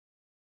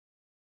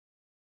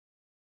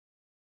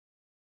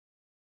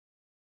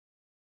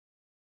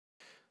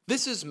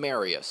This is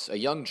Marius, a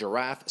young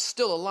giraffe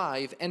still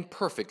alive and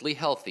perfectly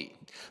healthy.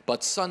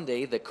 But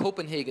Sunday, the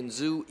Copenhagen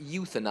Zoo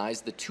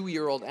euthanized the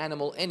 2-year-old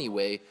animal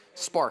anyway,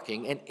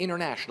 sparking an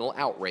international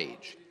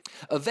outrage.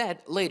 A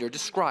vet later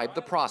described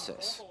the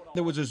process.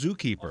 There was a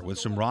zookeeper with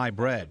some rye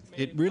bread.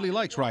 It really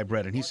likes rye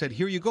bread, and he said,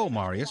 "Here you go,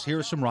 Marius,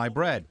 here's some rye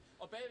bread."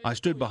 I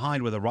stood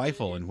behind with a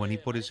rifle, and when he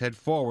put his head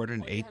forward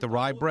and ate the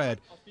rye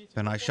bread,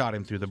 then I shot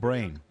him through the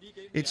brain.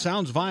 It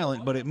sounds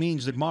violent, but it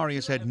means that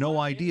Marius had no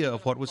idea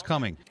of what was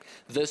coming.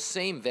 The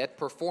same vet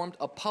performed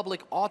a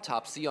public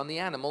autopsy on the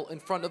animal in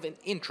front of an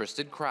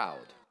interested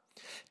crowd.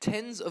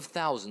 Tens of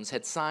thousands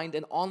had signed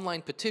an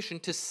online petition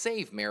to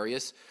save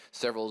Marius.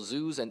 Several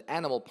zoos and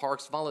animal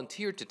parks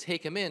volunteered to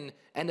take him in,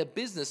 and a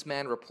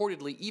businessman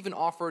reportedly even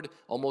offered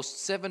almost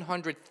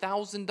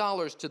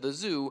 $700,000 to the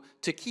zoo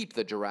to keep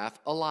the giraffe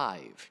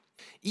alive.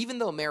 Even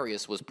though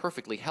Marius was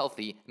perfectly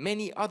healthy,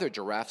 many other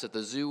giraffes at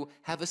the zoo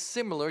have a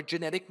similar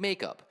genetic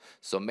makeup,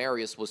 so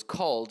Marius was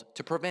culled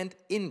to prevent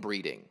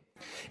inbreeding.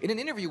 In an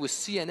interview with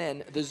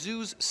CNN, the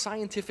zoo's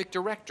scientific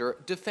director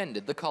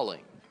defended the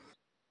culling.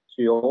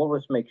 So you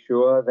always make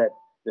sure that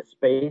the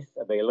space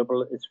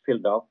available is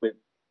filled up with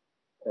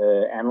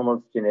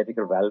animals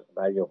genetically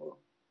valuable.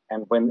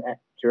 And when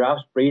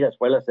giraffes breed as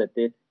well as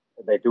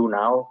they do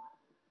now,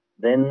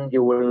 then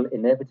you will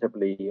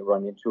inevitably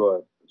run into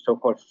a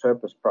so-called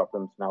surplus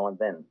problems now and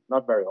then.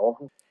 Not very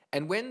often.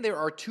 And when there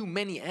are too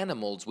many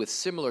animals with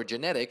similar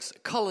genetics,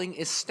 culling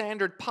is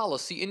standard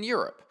policy in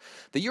Europe.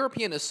 The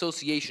European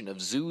Association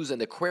of Zoos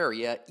and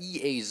Aquaria,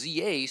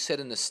 EAZA,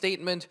 said in a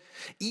statement,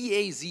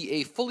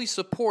 EAZA fully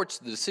supports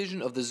the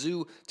decision of the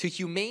zoo to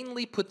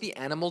humanely put the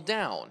animal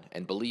down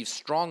and believes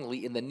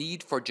strongly in the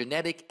need for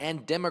genetic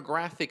and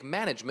demographic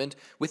management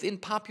within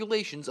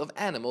populations of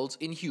animals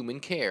in human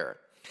care.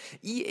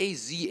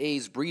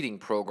 EAZA's breeding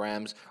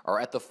programs are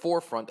at the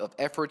forefront of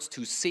efforts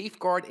to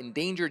safeguard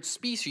endangered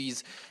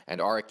species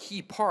and are a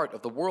key part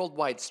of the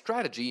worldwide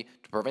strategy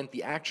to prevent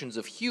the actions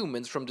of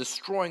humans from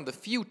destroying the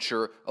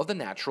future of the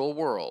natural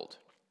world.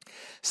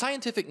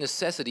 Scientific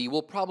necessity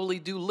will probably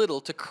do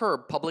little to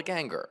curb public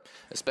anger,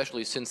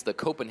 especially since the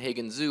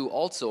Copenhagen Zoo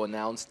also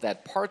announced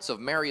that parts of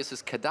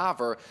Marius's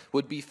cadaver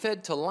would be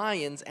fed to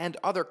lions and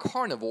other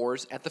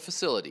carnivores at the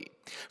facility.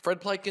 Fred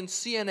Pleiken,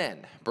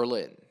 CNN,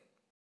 Berlin.